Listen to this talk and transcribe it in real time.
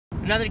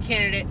Another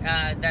candidate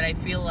that I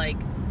feel like,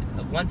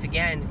 once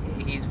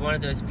again, he's one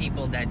of those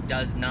people that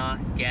does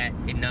not get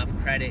enough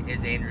credit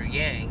is Andrew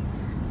Yang.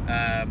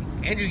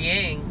 Andrew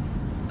Yang,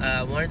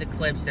 one of the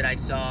clips that I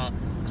saw,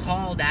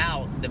 called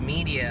out the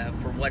media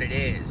for what it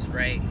is,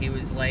 right? He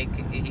was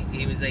like,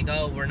 he was like,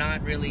 oh, we're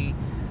not really,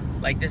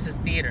 like, this is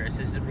theater, this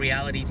is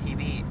reality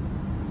TV.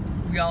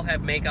 We all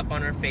have makeup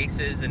on our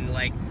faces, and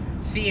like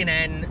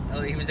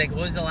CNN, he was like,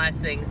 what was the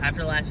last thing,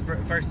 after the last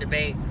first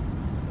debate,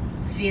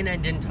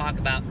 CNN didn't talk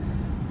about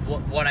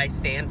what I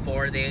stand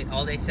for.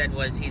 All they said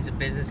was he's a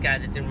business guy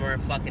that didn't wear a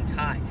fucking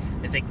tie.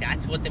 It's like,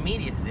 that's what the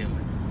media's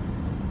doing.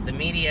 The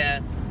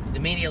media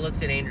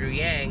looks at Andrew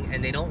Yang,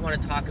 and they don't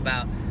want to talk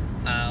about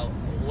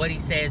what he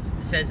says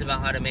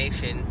about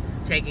automation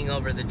taking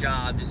over the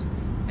jobs,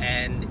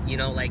 and you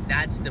know, like,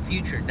 that's the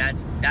future.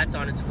 That's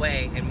on its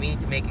way, and we need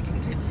to make a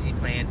contingency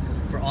plan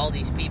for all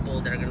these people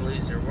that are going to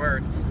lose their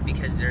work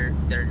because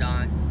they're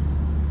not,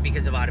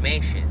 because of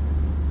automation.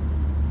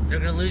 They're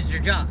going to lose their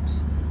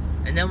jobs.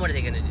 And then what are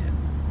they going to do?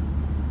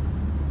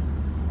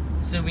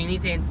 So we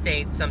need to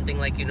instate something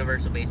like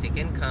universal basic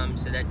income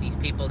so that these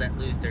people that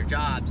lose their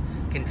jobs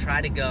can try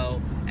to go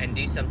and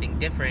do something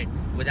different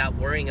without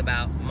worrying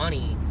about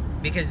money,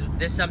 because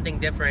this something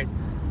different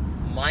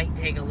might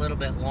take a little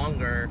bit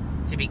longer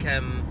to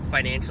become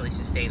financially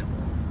sustainable.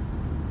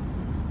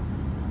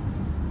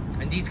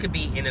 And these could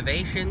be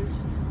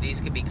innovations,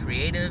 these could be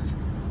creative,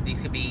 these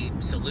could be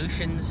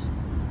solutions,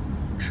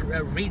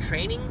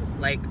 retraining.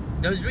 Like,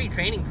 those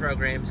retraining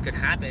programs could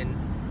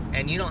happen,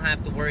 and you don't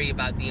have to worry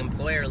about the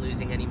employer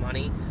losing any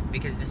money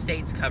because the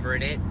state's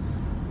covering it,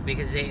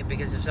 because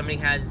if somebody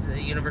has a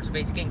universal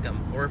basic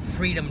income, or a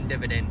freedom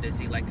dividend, as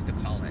he likes to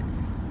call it.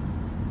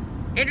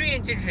 Andrew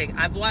Yang's interesting.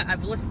 I've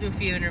listened to a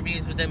few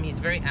interviews with him. He's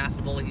very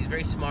affable. He's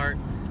very smart.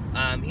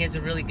 He has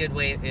a really good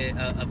way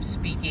of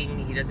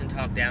speaking. He doesn't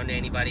talk down to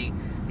anybody.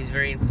 He's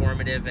very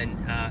informative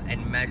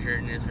and measured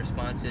in his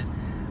responses.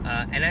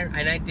 And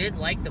I did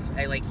like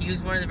he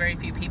was one of the very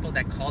few people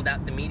that called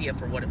out the media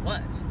for what it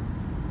was.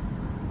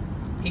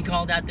 He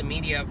called out the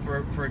media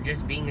for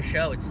just being a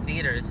show. It's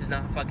theater. This is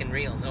not fucking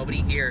real.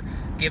 Nobody here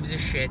gives a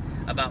shit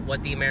about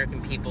what the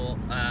American people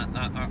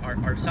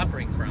are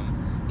suffering from.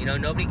 You know,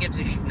 nobody gives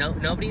a shit.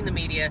 Nobody in the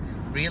media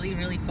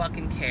really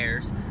fucking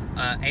cares.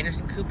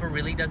 Anderson Cooper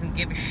really doesn't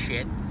give a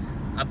shit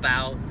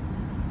about,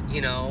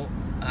 you know,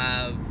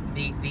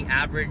 the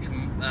average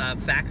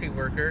factory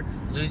worker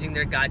losing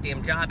their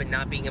goddamn job and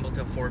not being able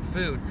to afford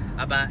food,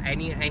 about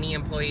any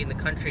employee in the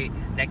country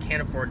that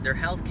can't afford their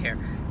health care.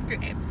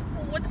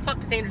 What the fuck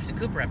does Anderson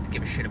Cooper have to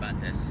give a shit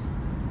about this?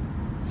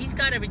 He's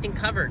got everything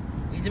covered.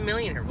 He's a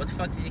millionaire. What the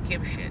fuck does he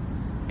give a shit?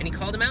 And he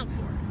called him out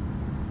for it.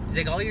 He's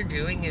like, all you're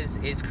doing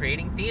is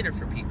creating theater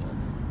for people.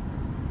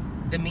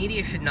 The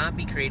media should not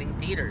be creating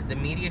theater. The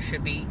media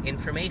should be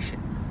information.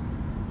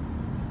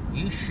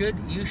 You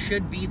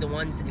should be the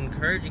ones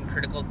encouraging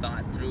critical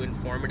thought through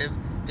informative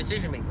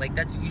decision making. Like,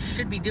 you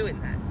should be doing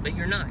that, but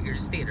you're not. You're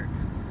just theater.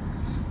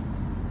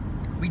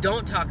 We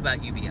don't talk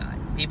about UBI.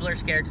 People are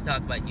scared to talk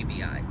about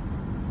UBI,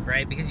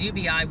 right? Because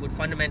UBI would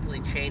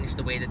fundamentally change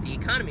the way that the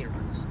economy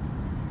runs.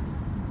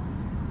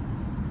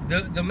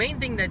 The main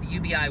thing that the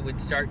UBI would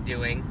start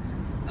doing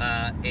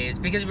is,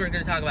 because we're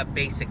going to talk about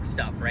basic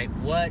stuff, right?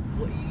 What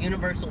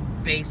universal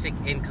basic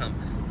income?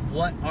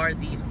 What are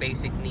these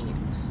basic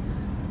needs?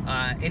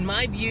 In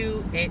my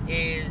view, it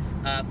is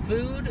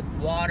food,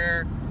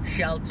 water,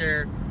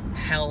 shelter,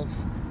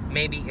 health,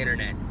 maybe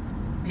internet.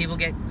 People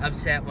get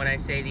upset when I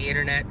say the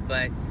internet,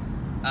 but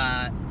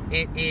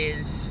it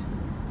is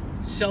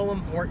so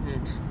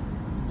important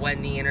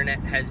when the internet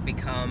has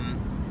become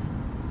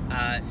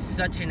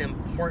such an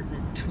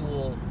important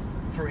tool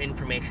for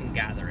information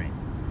gathering,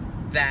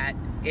 that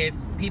if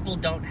people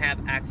don't have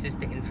access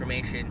to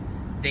information,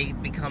 they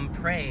become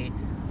prey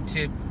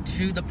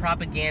to the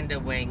propaganda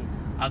wing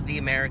of the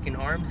American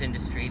arms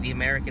industry, the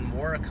American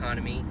war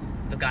economy,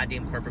 the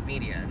goddamn corporate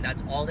media. And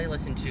that's all they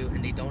listen to,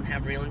 and they don't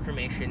have real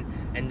information,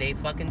 and they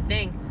fucking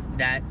think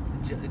that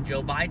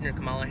Joe Biden or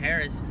Kamala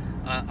Harris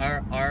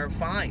are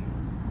fine.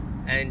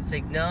 And it's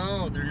like,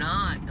 no, they're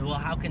not. Well,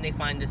 how can they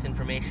find this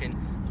information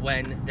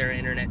when their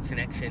internet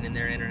connection and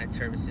their internet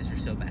services are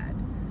so bad?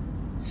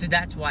 So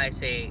that's why I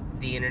say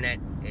the internet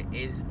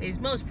is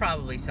most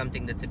probably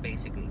something that's a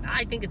basic need.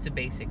 I think it's a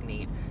basic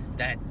need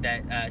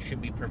that should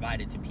be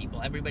provided to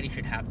people. Everybody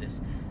should have this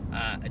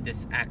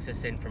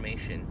access to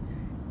information.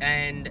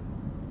 And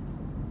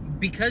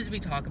because we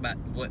talk about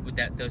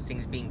those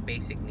things being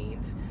basic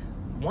needs,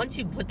 once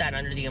you put that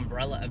under the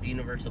umbrella of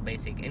universal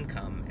basic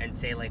income and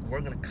say, like, we're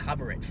going to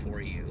cover it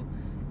for you,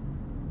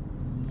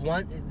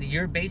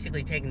 you're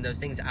basically taking those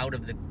things out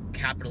of the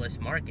capitalist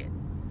market.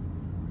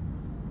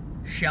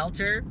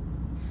 Shelter,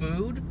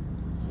 food,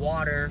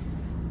 water,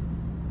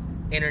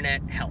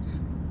 internet, health.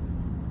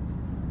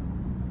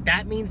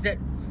 That means that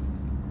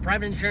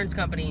private insurance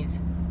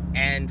companies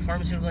and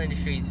pharmaceutical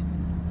industries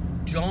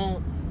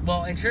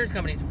insurance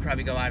companies would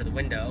probably go out of the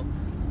window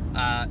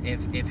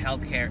if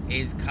healthcare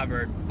is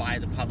covered by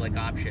the public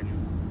option.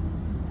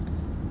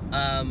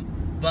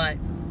 But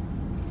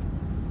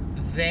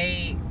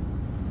they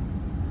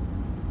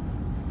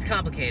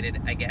complicated,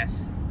 I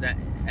guess, that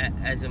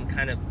as I'm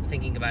kind of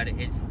thinking about it,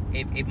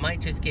 it might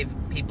just give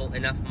people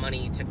enough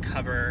money to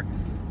cover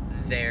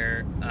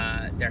their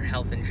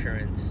health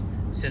insurance,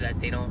 so that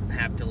they don't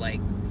have to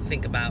like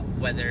think about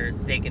whether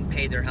they can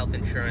pay their health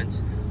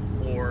insurance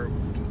or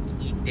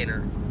eat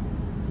dinner.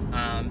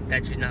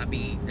 That should not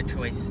be a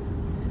choice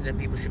that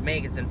people should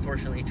make. It's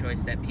unfortunately a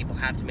choice that people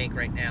have to make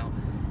right now,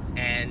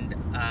 and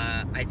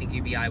I think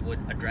UBI would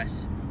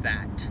address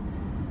that.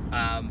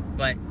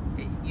 But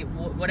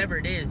whatever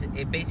it is,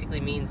 it basically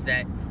means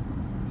that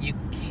you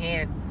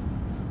can't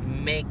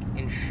make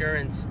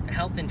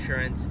health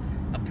insurance,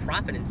 a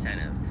profit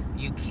incentive.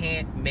 You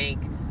can't make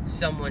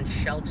someone's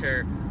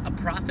shelter a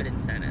profit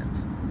incentive.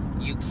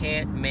 You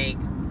can't make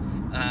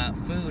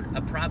food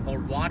or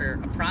water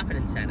a profit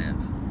incentive.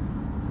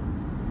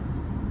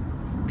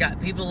 Got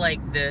people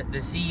like the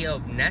CEO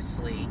of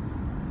Nestle,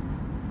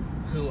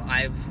 who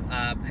I've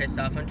pissed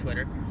off on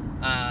Twitter.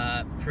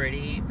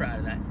 Pretty proud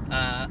of that.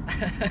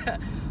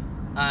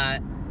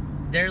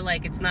 They're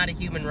like, it's not a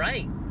human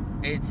right.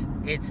 It's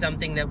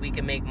something that we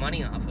can make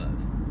money off of.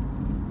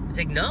 It's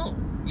like, no,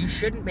 you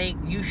shouldn't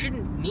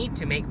need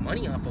to make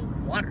money off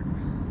of water.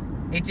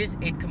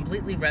 It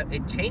completely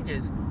it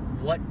changes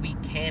what we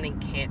can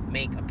and can't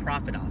make a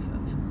profit off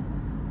of.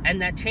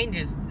 And that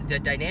changes the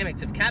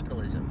dynamics of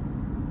capitalism.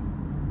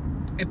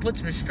 It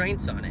puts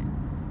restraints on it.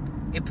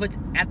 It puts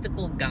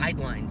ethical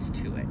guidelines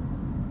to it.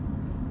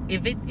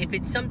 If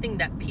it's something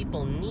that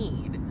people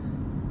need,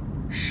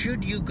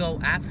 should you go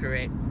after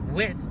it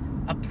with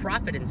a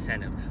profit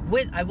incentive?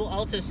 With, I will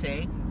also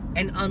say,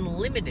 an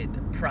unlimited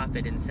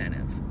profit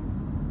incentive.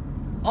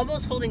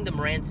 Almost holding them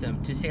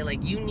ransom to say,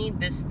 like, you need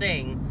this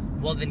thing,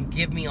 well then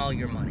give me all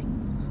your money.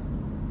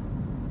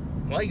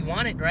 Well, you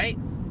want it, right?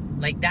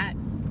 Like that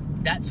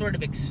sort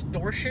of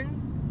extortion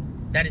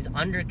that is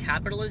under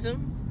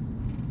capitalism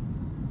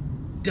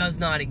does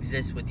not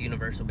exist with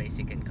universal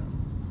basic income.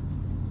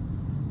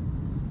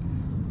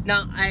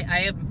 Now,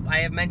 I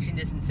have mentioned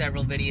this in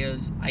several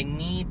videos. I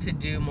need to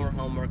do more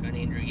homework on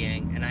Andrew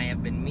Yang, and I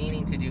have been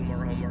meaning to do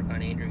more homework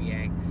on Andrew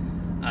Yang.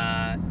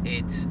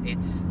 It's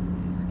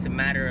a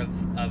matter of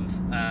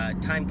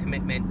time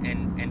commitment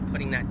and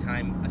putting that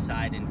time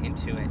aside and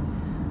into it,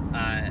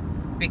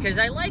 because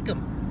I like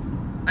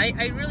him.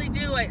 I really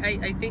do.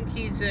 I think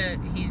he's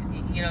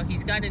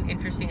got an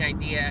interesting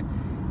idea,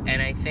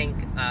 and I think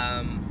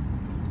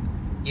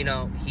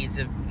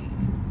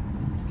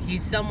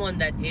he's someone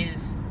that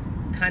is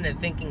kind of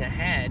thinking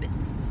ahead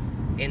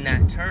in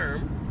that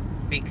term,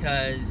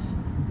 because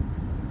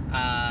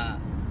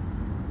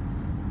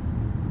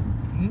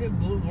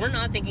we're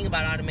not thinking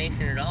about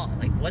automation at all.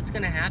 Like, what's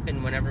going to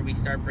happen whenever we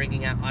start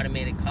bringing out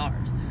automated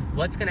cars?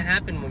 What's going to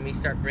happen when we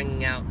start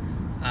bringing out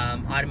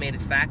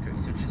automated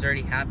factories, which is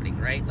already happening,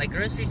 right? Like,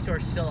 grocery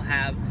stores still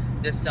have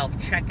the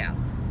self-checkout.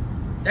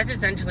 That's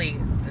essentially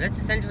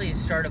the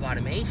start of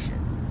automation.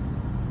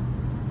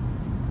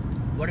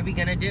 What are we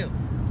going to do?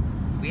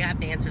 We have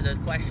to answer those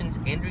questions.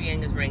 Andrew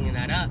Yang is bringing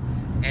that up,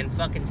 and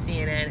fucking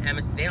CNN,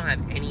 MS, they don't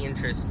have any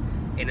interest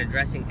in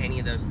addressing any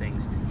of those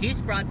things. He's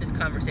brought this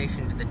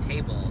conversation to the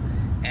table,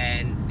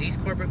 and these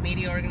corporate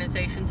media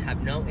organizations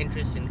have no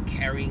interest in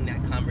carrying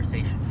that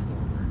conversation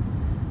forward,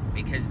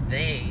 because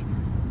they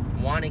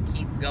want to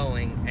keep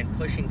going and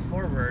pushing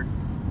forward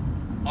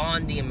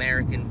on the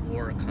American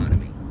war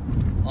economy,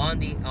 on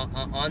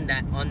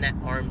that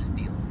arms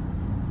deal,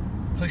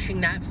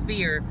 pushing that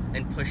fear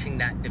and pushing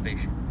that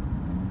division.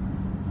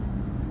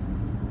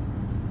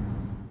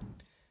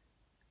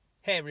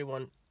 Hey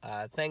everyone,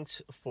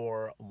 thanks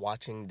for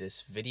watching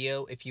this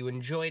video. If you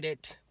enjoyed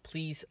it,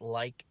 please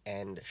like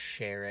and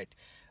share it.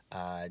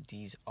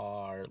 These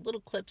are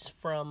little clips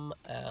from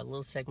a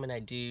little segment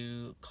I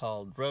do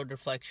called Road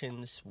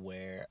Reflections,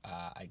 where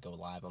I go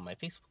live on my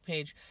Facebook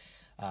page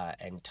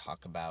and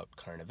talk about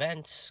current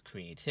events,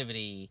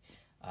 creativity,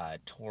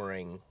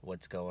 touring,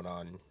 what's going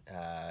on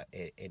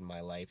in my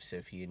life. So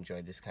if you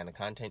enjoyed this kind of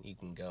content, you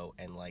can go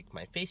and like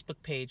my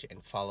Facebook page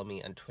and follow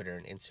me on Twitter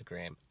and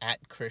Instagram at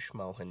Krish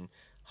Mohan.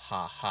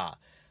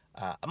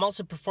 I'm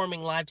also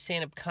performing live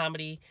stand-up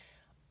comedy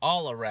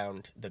all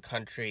around the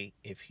country.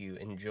 If you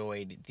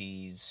enjoyed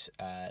these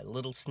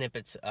little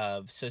snippets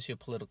of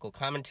socio-political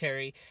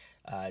commentary,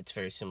 it's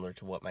very similar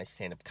to what my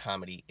stand-up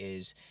comedy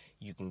is.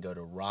 You can go to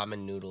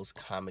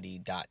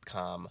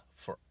ramennoodlescomedy.com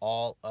for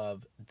all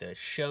of the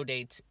show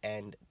dates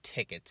and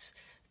tickets.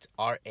 It's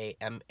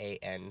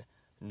RAMAN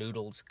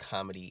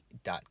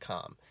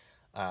noodlescomedy.com.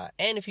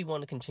 And if you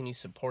want to continue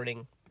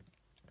supporting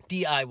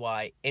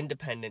DIY,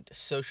 independent,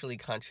 socially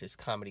conscious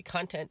comedy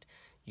content,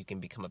 you can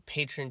become a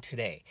patron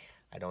today.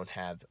 I don't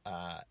have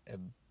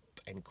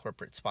any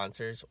corporate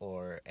sponsors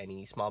or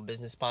any small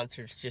business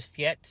sponsors just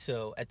yet,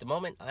 so at the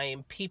moment I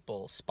am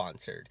people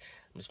sponsored.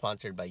 I'm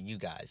sponsored by you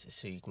guys,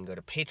 so you can go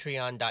to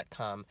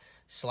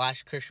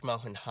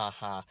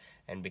patreon.com/KrishMohan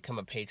and become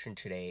a patron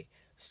today,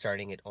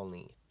 starting at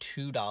only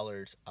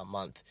 $2 a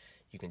month.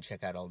 You can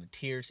check out all the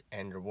tiers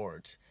and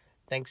rewards.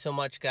 Thanks so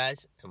much,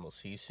 guys, and we'll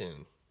see you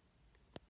soon.